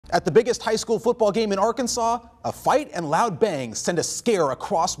At the biggest high school football game in Arkansas, a fight and loud bangs send a scare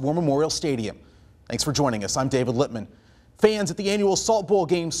across War Memorial Stadium. Thanks for joining us. I'm David Littman. Fans at the annual Salt Bowl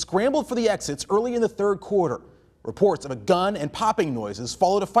game scrambled for the exits early in the third quarter. Reports of a gun and popping noises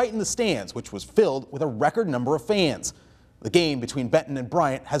followed a fight in the stands, which was filled with a record number of fans. The game between Benton and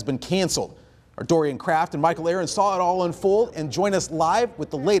Bryant has been canceled. Our Dorian Kraft and Michael Aaron saw it all unfold and join us live with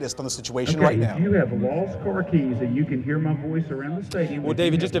the latest on the situation right now. If you have lost car keys and you can hear my voice around the stadium. Well,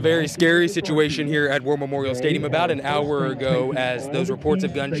 David, just a very scary situation here at War Memorial Stadium about an hour ago as those reports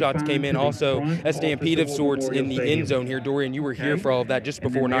of gunshots came in. Also, a stampede of sorts in the end zone here. Dorian, you were here for all of that just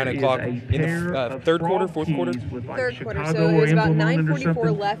before 9 o'clock in the third quarter, fourth quarter? Third quarter, so it was about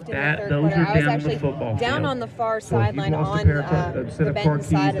 9:44 left in the third quarter. I was actually down on the far sideline on the Benton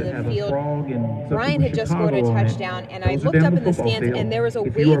side of the field. Brian had just scored a touchdown, and I looked up in the stands, and there was a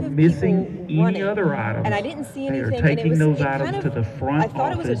wave of people running, and I didn't see anything, and I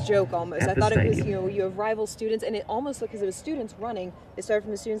thought it was a joke almost. I thought it was, you have rival students, and it almost looked, because it was students running. They started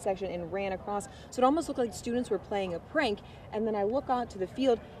from the student section and ran across, so it almost looked like students were playing a prank, and then I look out to the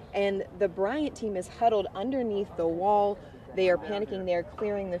field, and the Bryant team is huddled underneath the wall. They are panicking, they are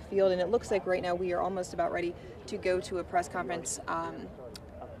clearing the field, and it looks like right now we are almost about ready to go to a press conference.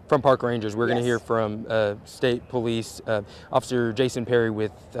 From Park Rangers, we're going to hear from State Police Officer Jason Perry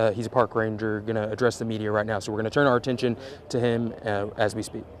with, he's a Park Ranger, going to address the media right now. So we're going to turn our attention to him as we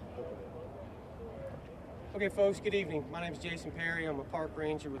speak. Okay, folks, good evening. My name is Jason Perry. I'm a Park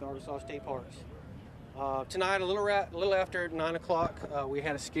Ranger with Arkansas State Parks. Tonight, a little after 9 o'clock, we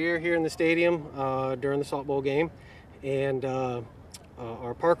had a scare here in the stadium during the Salt Bowl game. And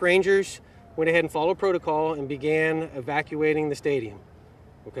our Park Rangers went ahead and followed protocol and began evacuating the stadium.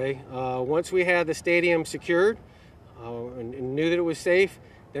 Okay, once we had the stadium secured and knew that it was safe,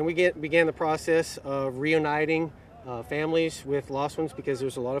 then we began the process of reuniting families with lost ones, because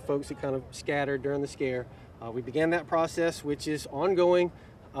there's a lot of folks that kind of scattered during the scare. We began that process, which is ongoing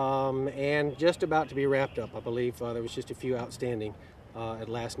and just about to be wrapped up. I believe there was just a few outstanding at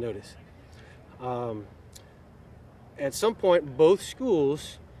last notice. At some point, both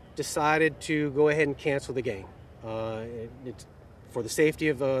schools decided to go ahead and cancel the game. For the safety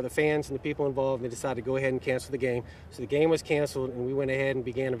of the fans and the people involved, they decided to go ahead and cancel the game. So the game was canceled, and we went ahead and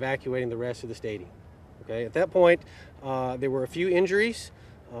began evacuating the rest of the stadium. Okay, at that point, there were a few injuries.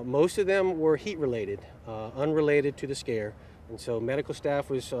 Most of them were heat-related, unrelated to the scare. And so medical staff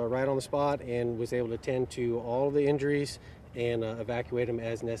was right on the spot and was able to attend to all of the injuries and evacuate them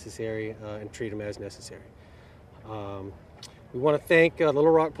as necessary and treat them as necessary. We want to thank the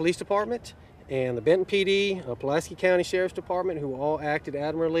Little Rock Police Department and the Benton PD, Pulaski County Sheriff's Department, who all acted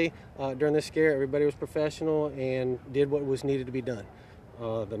admirably during this scare. Everybody was professional and did what was needed to be done.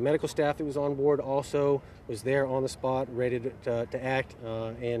 The medical staff that was on board also was there on the spot, ready to act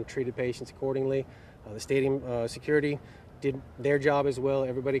and treated patients accordingly. The stadium security did their job as well.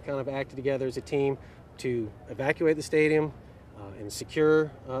 Everybody kind of acted together as a team to evacuate the stadium and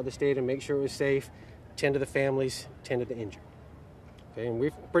secure the stadium, make sure it was safe, tend to the families, tend to the injured. Okay, and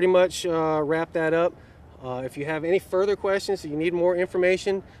we've pretty much wrapped that up. If you have any further questions, if you need more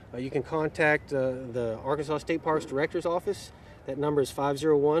information, you can contact the Arkansas State Parks Director's Office. That number is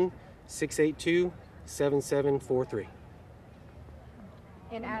 501-682-7743.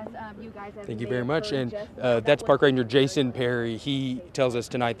 And as you guys have Thank you very much. And that's Park Ranger Jason Perry. He tells us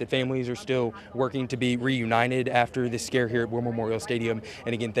tonight that families are still working to be reunited after this scare here at War Memorial Stadium.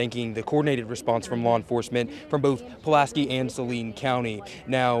 And again, thanking the coordinated response from law enforcement from both Pulaski and Saline County.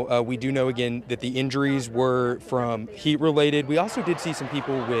 Now, we do know again that the injuries were from heat related. We also did see some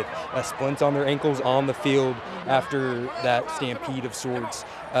people with splints on their ankles on the field after that stampede of sorts.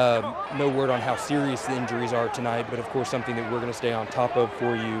 No word on how serious the injuries are tonight, but of course something that we're going to stay on top of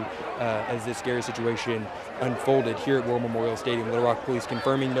for you as this scary situation unfolded here at War Memorial Stadium. Little Rock Police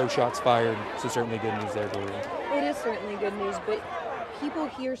confirming no shots fired, so certainly good news there, Dorian. It is certainly good news, but people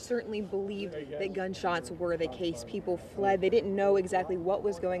here certainly believed that gunshots were the case. People fled. They didn't know exactly what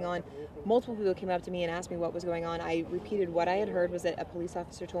was going on. Multiple people came up to me and asked me what was going on. I repeated what I had heard was that a police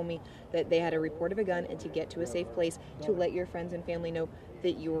officer told me that they had a report of a gun and to get to a safe place to let your friends and family know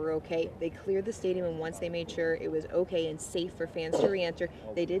that you were okay. They cleared the stadium, and once they made sure it was okay and safe for fans to re-enter,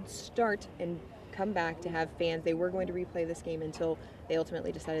 they did start and come back to have fans. They were going to replay this game until they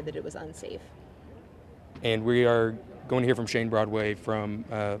ultimately decided that it was unsafe. And we are going to hear from Shane Broadway from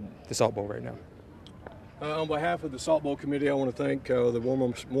the Salt Bowl right now. On behalf of the Salt Bowl Committee, I want to thank the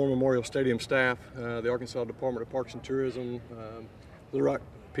War Memorial Stadium staff, the Arkansas Department of Parks and Tourism, Little Rock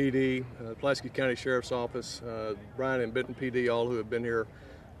PD, Pulaski County Sheriff's Office, Bryant and Benton PD, all who have been here,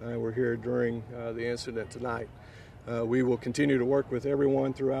 were here during the incident tonight. We will continue to work with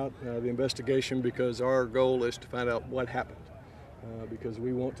everyone throughout the investigation because our goal is to find out what happened. Because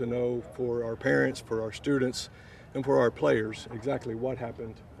we want to know for our parents, for our students, and for our players exactly what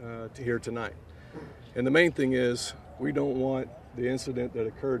happened here tonight. And the main thing is we don't want the incident that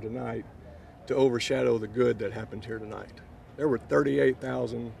occurred tonight to overshadow the good that happened here tonight. There were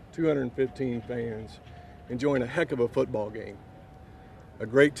 38,215 fans enjoying a heck of a football game, a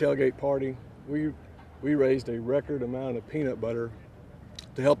great tailgate party. We raised a record amount of peanut butter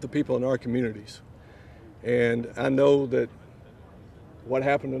to help the people in our communities. And I know that what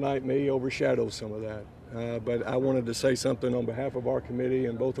happened tonight may overshadow some of that, but I wanted to say something on behalf of our committee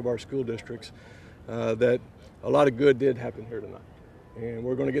and both of our school districts that a lot of good did happen here tonight. And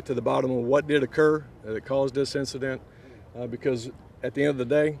we're going to get to the bottom of what did occur that caused this incident, because at the end of the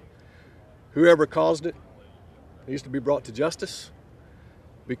day, whoever caused it needs to be brought to justice,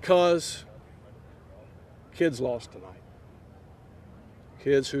 because kids lost tonight.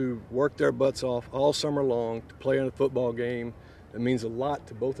 Kids who worked their butts off all summer long to play in a football game that means a lot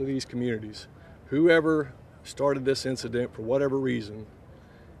to both of these communities. Whoever started this incident, for whatever reason,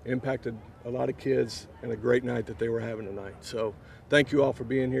 impacted a lot of kids and a great night that they were having tonight. So thank you all for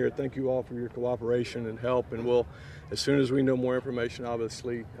being here. Thank you all for your cooperation and help. And we'll, as soon as we know more information,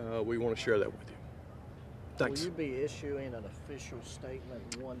 obviously, we want to share that with you. Thanks. Will you be issuing an official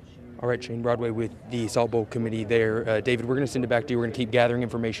statement once you... All right, Shane Broadway with the Salt Bowl committee there. David, we're going to send it back to you. We're going to keep gathering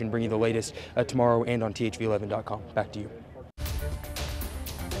information, bring you the latest tomorrow and on THV11.com. Back to you.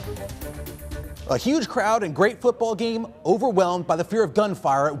 A huge crowd and great football game overwhelmed by the fear of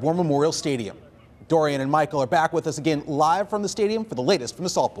gunfire at War Memorial Stadium. Dorian and Michael are back with us again live from the stadium for the latest from the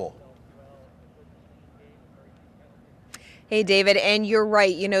Salt Bowl. Hey, David, and you're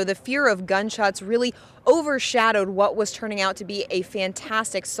right. You know, the fear of gunshots really overshadowed what was turning out to be a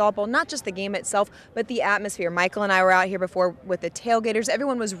fantastic Salt Bowl, not just the game itself, but the atmosphere. Michael and I were out here before with the tailgaters.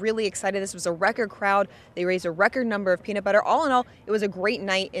 Everyone was really excited. This was a record crowd. They raised a record number of peanut butter. All in all, it was a great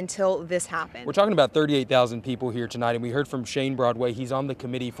night until this happened. We're talking about 38,000 people here tonight, and we heard from Shane Broadway. He's on the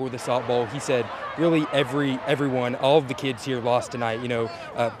committee for the Salt Bowl. He said really everyone, all of the kids here lost tonight. You know,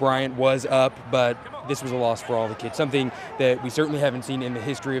 Bryant was up, but this was a loss for all the kids, something that we certainly haven't seen in the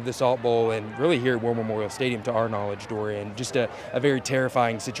history of the Salt Bowl and really here at War Memorial Stadium to our knowledge, Dorian. Just a very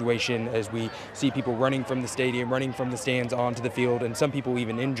terrifying situation as we see people running from the stadium, running from the stands onto the field, and some people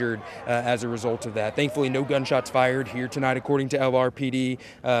even injured as a result of that. Thankfully, no gunshots fired here tonight, according to LRPD,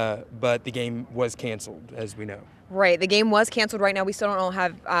 but the game was canceled, as we know. Right. The game was canceled right now. We still don't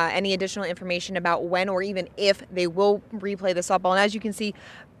have any additional information about when or even if they will replay the Salt Bowl. And as you can see,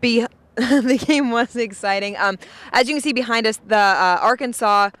 the game was exciting. As you can see behind us, the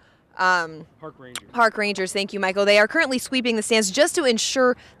Arkansas Park Rangers, thank you, Michael. They are currently sweeping the stands just to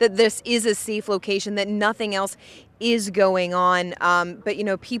ensure that this is a safe location, that nothing else is going on. But, you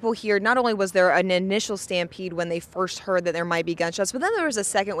know, people here, not only was there an initial stampede when they first heard that there might be gunshots, but then there was a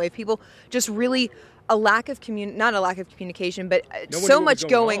second wave. People just really... not a lack of communication, but so much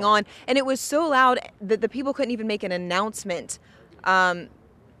going on. And it was so loud that the people couldn't even make an announcement.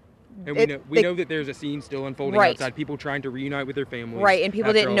 And we know that there's a scene still unfolding outside, people trying to reunite with their families. Right, and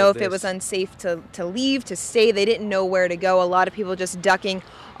people didn't know if it was unsafe to leave, to stay. They didn't know where to go. A lot of people just ducking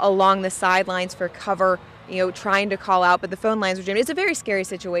along the sidelines for cover, you know, trying to call out, but the phone lines were jammed. It's a very scary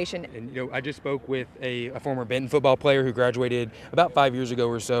situation. And, you know, I just spoke with a former Benton football player who graduated about 5 years ago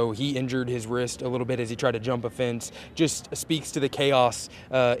or so. He injured his wrist a little bit as he tried to jump a fence. Just speaks to the chaos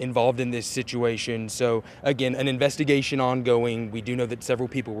involved in this situation. So, again, an investigation ongoing. We do know that several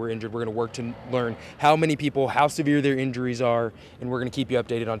people were injured. We're going to work to learn how many people, how severe their injuries are, and we're going to keep you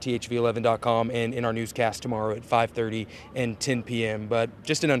updated on THV11.com and in our newscast tomorrow at 5:30 and 10 p.m. But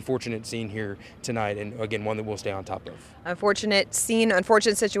just an unfortunate scene here tonight, and again, one that we'll stay on top of. Unfortunate scene,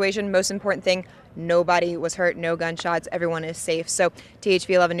 unfortunate situation. Most important thing, nobody was hurt, no gunshots, everyone is safe. So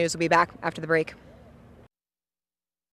THV11 News will be back after the break.